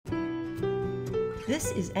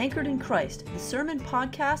This is Anchored in Christ, the sermon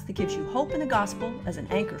podcast that gives you hope in the gospel as an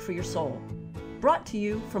anchor for your soul. Brought to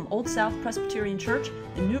you from Old South Presbyterian Church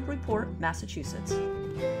in Newburyport, Massachusetts.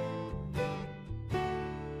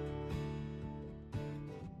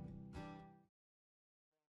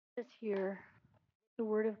 Let's hear the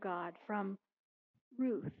word of God from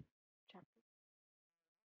Ruth.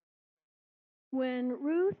 When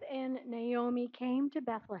Ruth and Naomi came to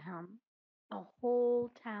Bethlehem, the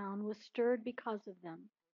whole town was stirred because of them.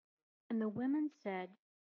 And the women said,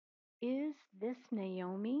 "Is this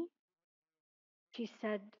Naomi?" She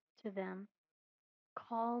said to them,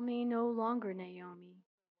 "Call me no longer Naomi.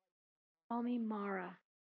 Call me Mara.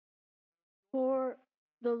 For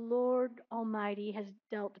the Lord Almighty has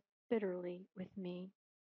dealt bitterly with me.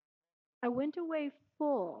 I went away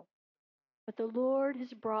full, but the Lord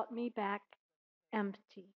has brought me back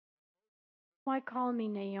empty. Why call me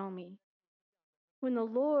Naomi, when the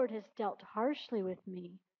Lord has dealt harshly with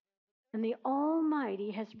me, and the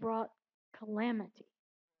Almighty has brought calamity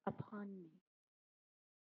upon me?"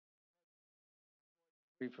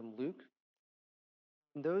 Read from Luke.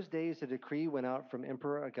 In those days, a decree went out from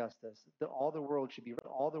Emperor Augustus that all the world should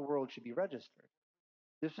be registered.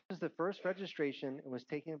 This was the first registration and was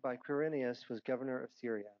taken by Quirinius, who was governor of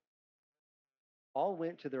Syria. All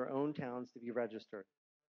went to their own towns to be registered.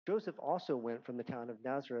 Joseph also went from the town of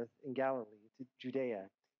Nazareth in Galilee to Judea,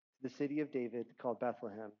 to the city of David called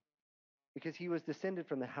Bethlehem, because he was descended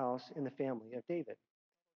from the house and the family of David.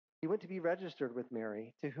 He went to be registered with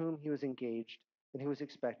Mary, to whom he was engaged and who was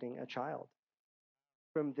expecting a child.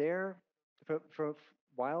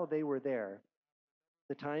 While they were there,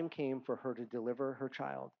 the time came for her to deliver her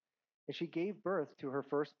child. And she gave birth to her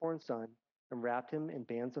firstborn son and wrapped him in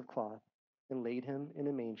bands of cloth and laid him in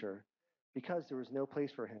a manger because there was no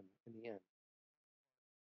place for him in the inn.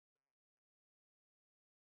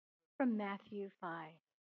 From Matthew 5.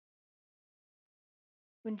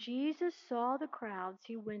 When Jesus saw the crowds,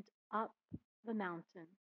 he went up the mountain.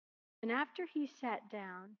 And after he sat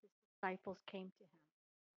down, his disciples came to him.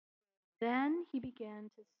 Then he began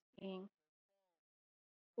to sing,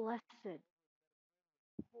 "Blessed,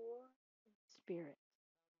 poor in spirit,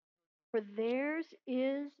 for theirs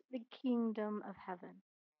is the kingdom of heaven.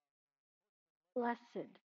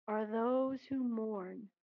 Blessed are those who mourn,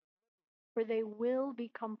 for they will be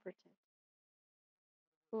comforted.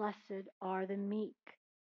 Blessed are the meek,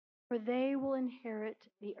 for they will inherit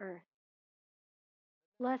the earth.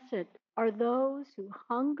 Blessed are those who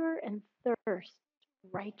hunger and thirst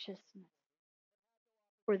righteousness,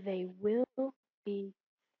 for they will be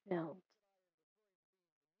filled."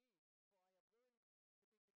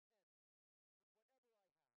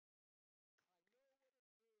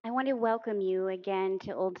 I want to welcome you again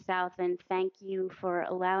to Old South and thank you for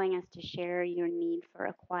allowing us to share your need for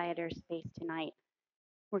a quieter space tonight.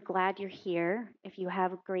 We're glad you're here. If you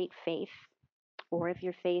have great faith, or if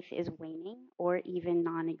your faith is waning or even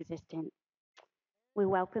non existent, we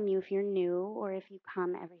welcome you if you're new or if you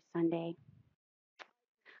come every Sunday.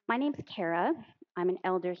 My name's Kara. I'm an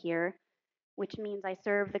elder here, which means I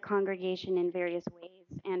serve the congregation in various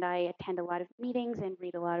ways, and I attend a lot of meetings and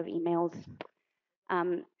read a lot of emails.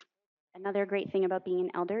 Another great thing about being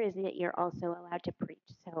an elder is that you're also allowed to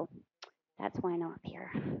preach, so that's why I'm up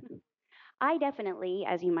here. I definitely,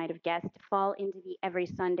 as you might have guessed, fall into the every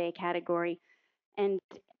Sunday category. And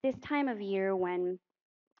this time of year, when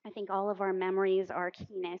I think all of our memories are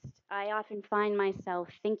keenest, I often find myself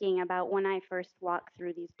thinking about when I first walked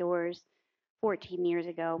through these doors 14 years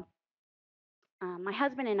ago. My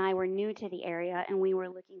husband and I were new to the area, and we were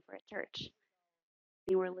looking for a church.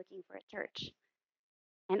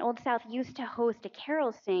 And Old South used to host a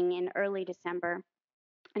carol sing in early December,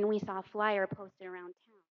 and we saw a flyer posted around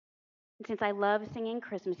town. And since I love singing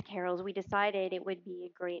Christmas carols, we decided it would be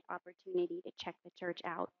a great opportunity to check the church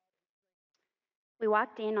out. We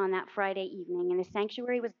walked in on that Friday evening, and the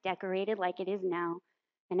sanctuary was decorated like it is now,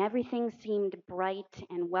 and everything seemed bright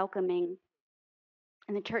and welcoming.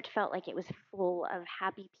 And the church felt like it was full of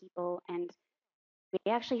happy people, and we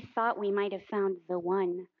actually thought we might have found the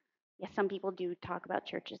one. Yes, some people do talk about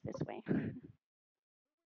churches this way.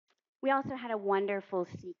 We also had a wonderful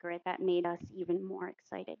secret that made us even more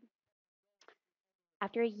excited.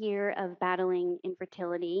 After a year of battling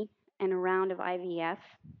infertility and a round of IVF,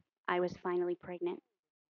 I was finally pregnant.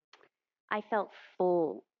 I felt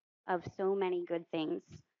full of so many good things.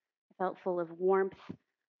 I felt full of warmth,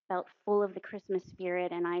 felt full of the Christmas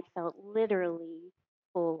spirit, and I felt literally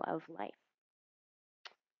full of life.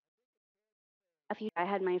 I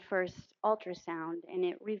had my first ultrasound, and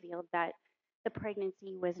it revealed that the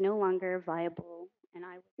pregnancy was no longer viable and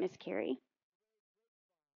I would miscarry.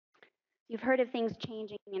 You've heard of things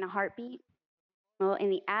changing in a heartbeat. Well, in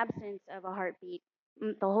the absence of a heartbeat,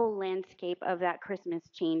 the whole landscape of that Christmas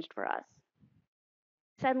changed for us.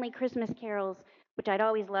 Suddenly, Christmas carols, which I'd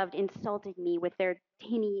always loved, insulted me with their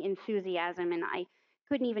tinny enthusiasm, and I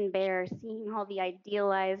couldn't even bear seeing all the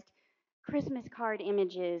idealized Christmas card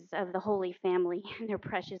images of the Holy Family and their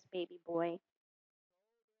precious baby boy.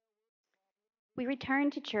 We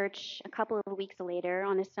returned to church a couple of weeks later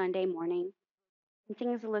on a Sunday morning, and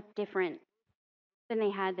things looked different than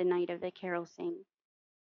they had the night of the carol sing.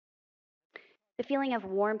 The feeling of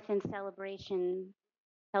warmth and celebration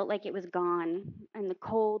felt like it was gone, and the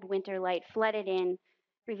cold winter light flooded in,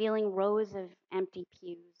 revealing rows of empty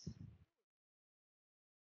pews.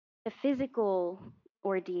 The physical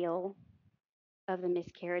ordeal of the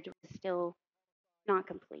miscarriage was still not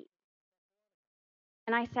complete.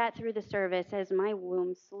 And I sat through the service as my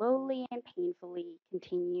womb slowly and painfully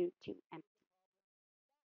continued to empty.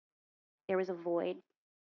 There was a void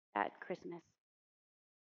at Christmas.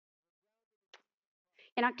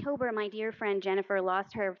 In October, my dear friend Jennifer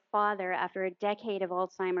lost her father after a decade of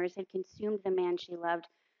Alzheimer's had consumed the man she loved,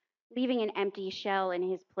 leaving an empty shell in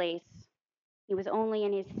his place. He was only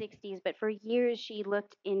in his 60s, but for years she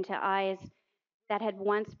looked into eyes that had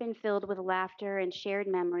once been filled with laughter and shared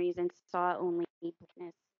memories and saw only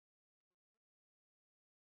bleakness.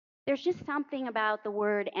 There's just something about the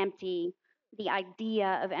word empty, the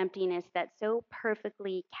idea of emptiness, that so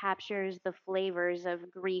perfectly captures the flavors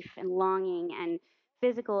of grief and longing and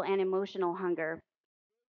physical and emotional hunger.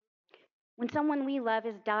 When someone we love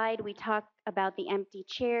has died, we talk about the empty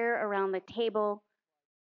chair around the table.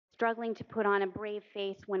 Struggling to put on a brave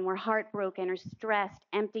face when we're heartbroken or stressed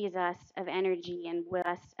empties us of energy and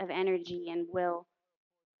will.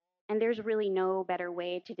 And there's really no better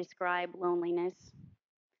way to describe loneliness.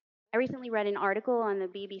 I recently read an article on the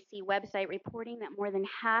BBC website reporting that more than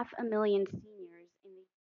 500,000 seniors in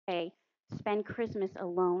the UK spend Christmas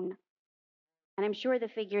alone. And I'm sure the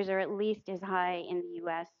figures are at least as high in the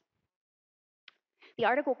US. The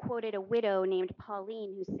article quoted a widow named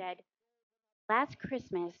Pauline who said, "Last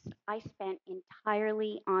Christmas, I spent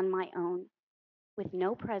entirely on my own, with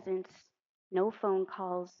no presents, no phone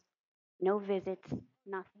calls, no visits,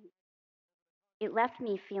 nothing. It left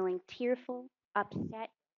me feeling tearful,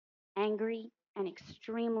 upset, angry, and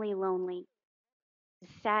extremely lonely.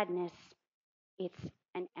 Sadness, it's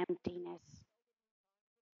an emptiness."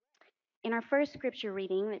 In our first scripture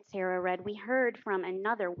reading that Sarah read, we heard from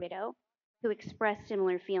another widow who expressed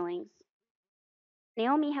similar feelings.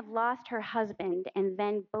 Naomi had lost her husband and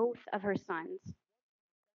then both of her sons.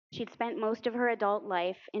 She'd spent most of her adult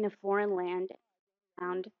life in a foreign land,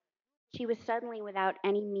 and she was suddenly without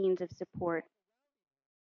any means of support.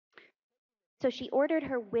 So she ordered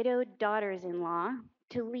her widowed daughters in law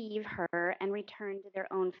to leave her and return to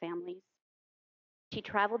their own families. She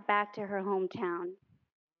traveled back to her hometown.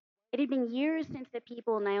 It had been years since the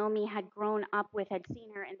people Naomi had grown up with had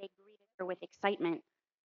seen her, and they greeted her with excitement.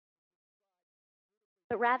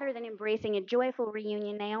 But rather than embracing a joyful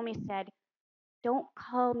reunion, Naomi said, "Don't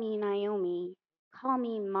call me Naomi, call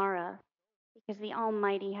me Mara, because the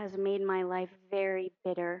Almighty has made my life very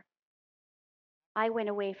bitter. I went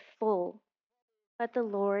away full, but the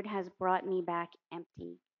Lord has brought me back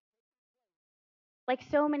empty." Like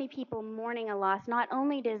so many people mourning a loss, not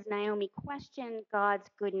only does Naomi question God's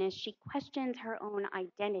goodness, she questions her own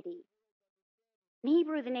identity. In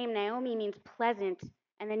Hebrew, the name Naomi means pleasant,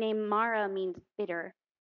 and the name Mara means bitter.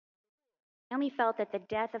 Naomi felt that the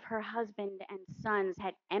death of her husband and sons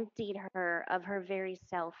had emptied her of her very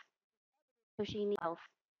self, so she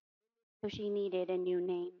needed a new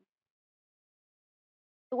name.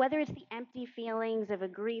 But whether it's the empty feelings of a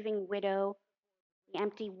grieving widow, the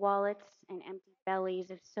empty wallets and empty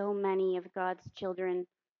bellies of so many of God's children,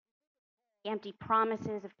 the empty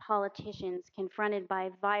promises of politicians confronted by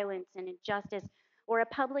violence and injustice, or a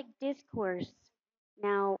public discourse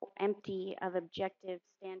now empty of objective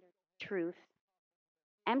standard truth,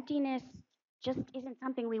 emptiness just isn't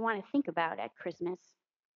something we want to think about at Christmas.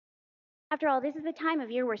 After all, this is the time of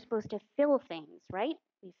year we're supposed to fill things, right?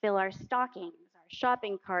 We fill our stockings, our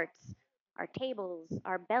shopping carts, our tables,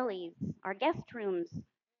 our bellies, our guest rooms,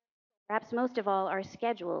 perhaps most of all, our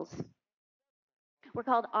schedules. We're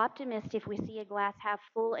called optimists if we see a glass half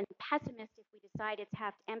full, and pessimists if we decide it's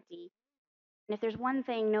half empty. And if there's one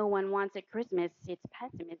thing no one wants at Christmas, it's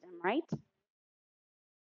pessimism, right?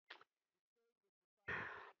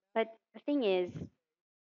 But the thing is,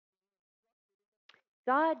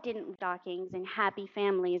 God didn't leave stockings and happy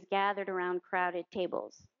families gathered around crowded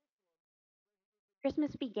tables.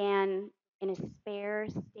 Christmas began in a spare,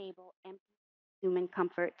 stable, empty human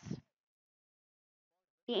comforts.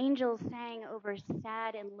 The angels sang over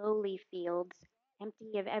sad and lowly fields,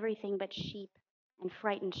 empty of everything but sheep and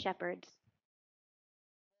frightened shepherds.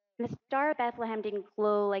 And the star of Bethlehem didn't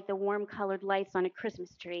glow like the warm colored lights on a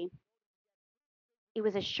Christmas tree. It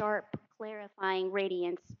was a sharp, clarifying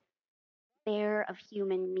radiance, bare of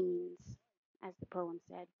human means, as the poem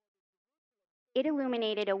said. It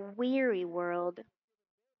illuminated a weary world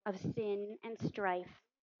of sin and strife,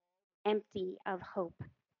 empty of hope.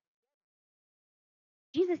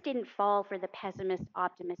 Jesus didn't fall for the pessimist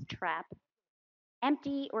optimist trap.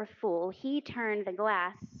 Empty or full, he turned the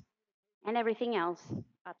glass and everything else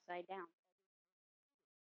upside down.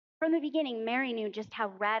 From the beginning, Mary knew just how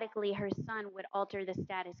radically her son would alter the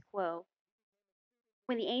status quo.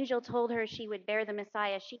 When the angel told her she would bear the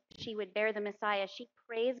Messiah, she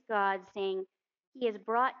praised God, saying, "He has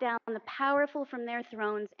brought down the powerful from their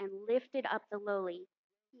thrones and lifted up the lowly.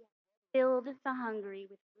 He has filled the hungry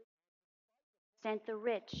with food, sent the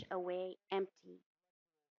rich away empty."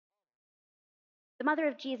 The mother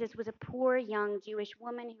of Jesus was a poor young Jewish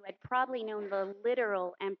woman who had probably known the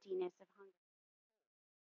literal emptiness of hunger.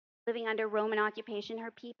 Living under Roman occupation,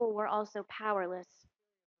 her people were also powerless.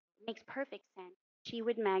 It makes perfect sense. She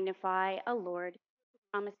would magnify a Lord who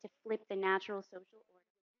promised to flip the natural social order,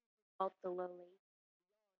 exalt the lowly.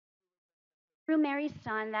 Through Mary's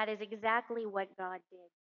son, that is exactly what God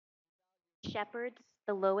did. Shepherds,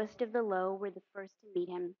 the lowest of the low, were the first to meet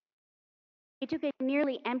him. He took a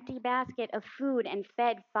nearly empty basket of food and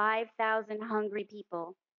fed 5,000 hungry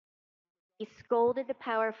people. He scolded the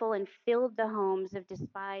powerful and filled the homes of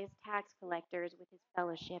despised tax collectors with his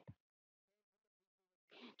fellowship.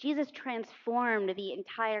 Jesus transformed the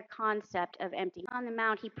entire concept of emptiness. On the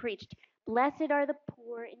Mount, he preached, "Blessed are the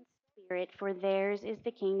poor in spirit, for theirs is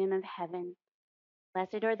the kingdom of heaven.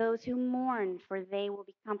 Blessed are those who mourn, for they will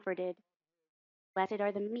be comforted. Blessed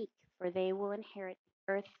are the meek, for they will inherit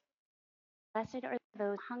the earth. Blessed are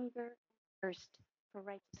those who hunger and thirst for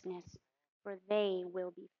righteousness, for they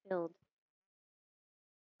will be filled."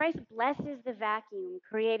 Christ blesses the vacuum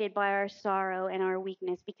created by our sorrow and our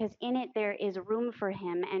weakness because in it there is room for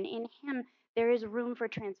him, and in him there is room for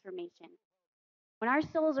transformation. When our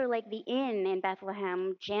souls are like the inn in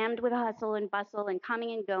Bethlehem, jammed with hustle and bustle and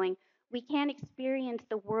coming and going, we can't experience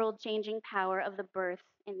the world changing power of the birth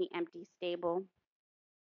in the empty stable.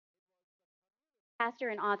 Pastor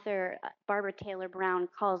and author Barbara Taylor Brown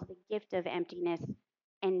calls the gift of emptiness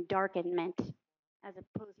endarkenment as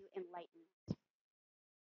opposed to enlightenment.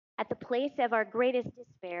 At the place of our greatest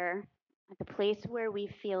despair, at the place where we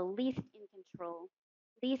feel least in control,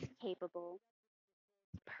 least capable,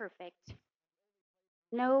 perfect,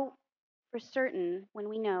 know for certain, when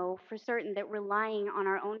we know for certain that relying on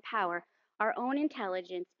our own power, our own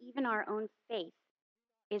intelligence, even our own faith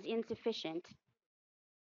is insufficient,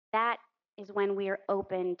 that is when we are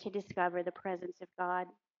open to discover the presence of God.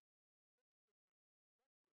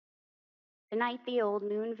 The night the old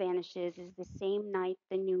moon vanishes is the same night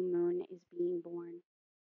the new moon is being born.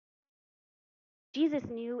 Jesus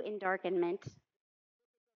knew endarkenment.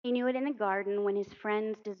 He knew it in the garden when his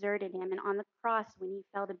friends deserted him, and on the cross when he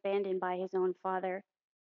felt abandoned by his own Father.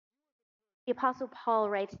 The Apostle Paul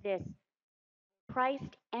writes this: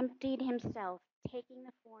 "Christ emptied himself, taking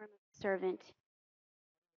the form of a servant,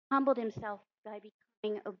 humbled himself by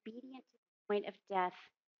becoming obedient to the point of death,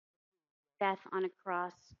 death on a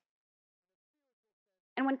cross."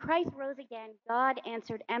 And when Christ rose again, God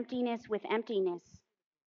answered emptiness with emptiness.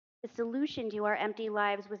 The solution to our empty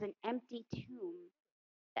lives was an empty tomb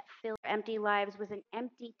that filled our empty lives was an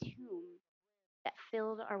empty tomb that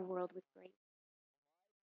filled our world with grace.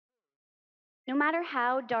 No matter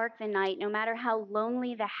how dark the night, no matter how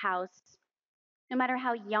lonely the house, no matter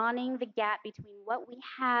how yawning the gap between what we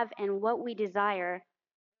have and what we desire,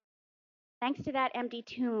 thanks to that empty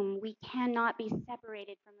tomb, we cannot be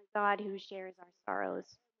separated from the God who shares our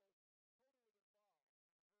sorrows.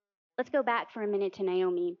 Let's go back for a minute to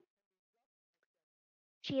Naomi.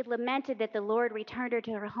 She had lamented that the Lord returned her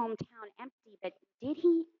to her hometown empty, but did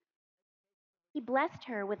he? He blessed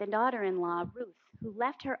her with a daughter-in-law, Ruth, who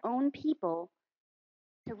left her own people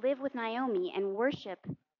to live with Naomi and worship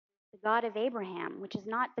the God of Abraham, which is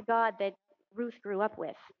not the God that Ruth grew up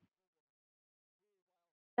with.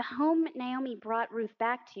 The home Naomi brought Ruth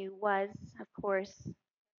back to was, of course,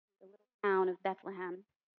 the little town of Bethlehem.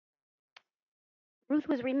 Ruth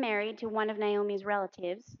was remarried to one of Naomi's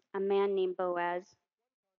relatives, a man named Boaz.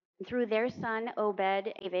 And through their son,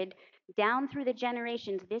 Obed, David, down through the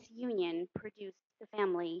generations, this union produced the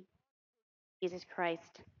family, Jesus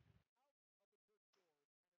Christ.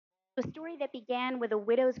 The story that began with a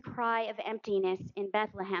widow's cry of emptiness in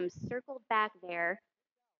Bethlehem circled back there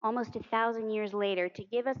almost 1,000 years later, to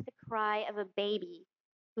give us the cry of a baby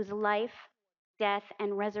whose life, death,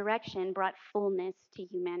 and resurrection brought fullness to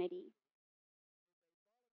humanity.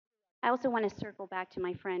 I also want to circle back to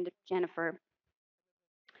my friend Jennifer.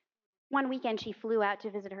 One weekend, she flew out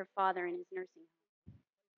to visit her father in his nursing home.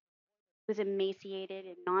 He was emaciated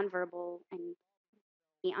and nonverbal and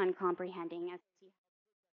uncomprehending as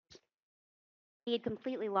he had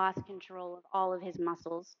completely lost control of all of his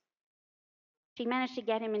muscles. She managed to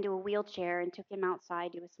get him into a wheelchair and took him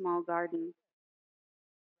outside to a small garden.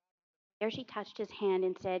 There she touched his hand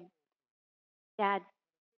and said, "Dad,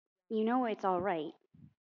 you know it's all right.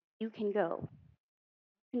 You can go.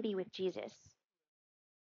 You can be with Jesus.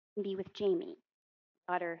 You can be with Jamie,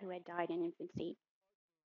 daughter who had died in infancy."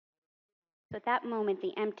 So at that moment,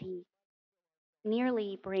 the empty,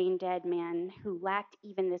 nearly brain dead man who lacked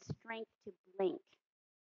even the strength to blink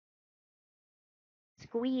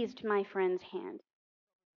squeezed my friend's hand.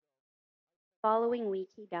 The following week,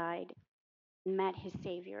 he died and met his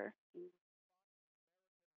Savior.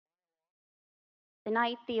 The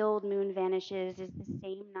night the old moon vanishes is the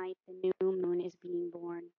same night the new moon is being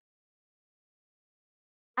born.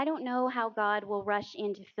 I don't know how God will rush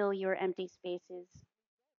in to fill your empty spaces,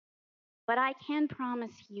 but I can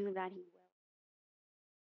promise you that He will.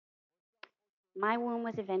 My womb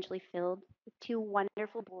was eventually filled with two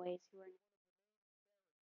wonderful boys who are.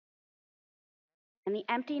 And the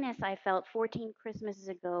emptiness I felt 14 Christmases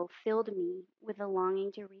ago filled me with a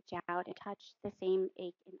longing to reach out and touch the same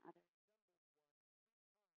ache in others.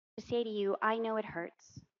 To say to you, I know it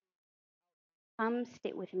hurts. Come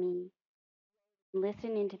sit with me and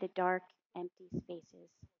listen into the dark, empty spaces.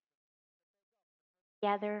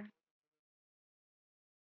 Together,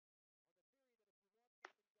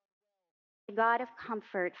 the God of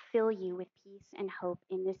comfort fill you with peace and hope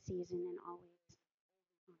in this season and always.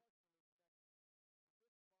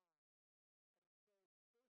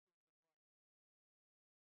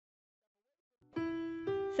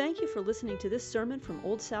 Thank you for listening to this sermon from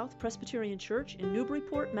Old South Presbyterian Church in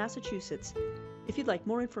Newburyport, Massachusetts. If you'd like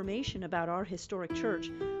more information about our historic church,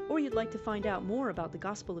 or you'd like to find out more about the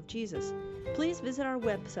Gospel of Jesus, please visit our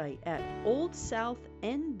website at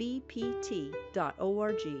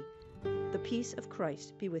oldsouthnbpt.org. The peace of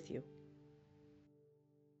Christ be with you.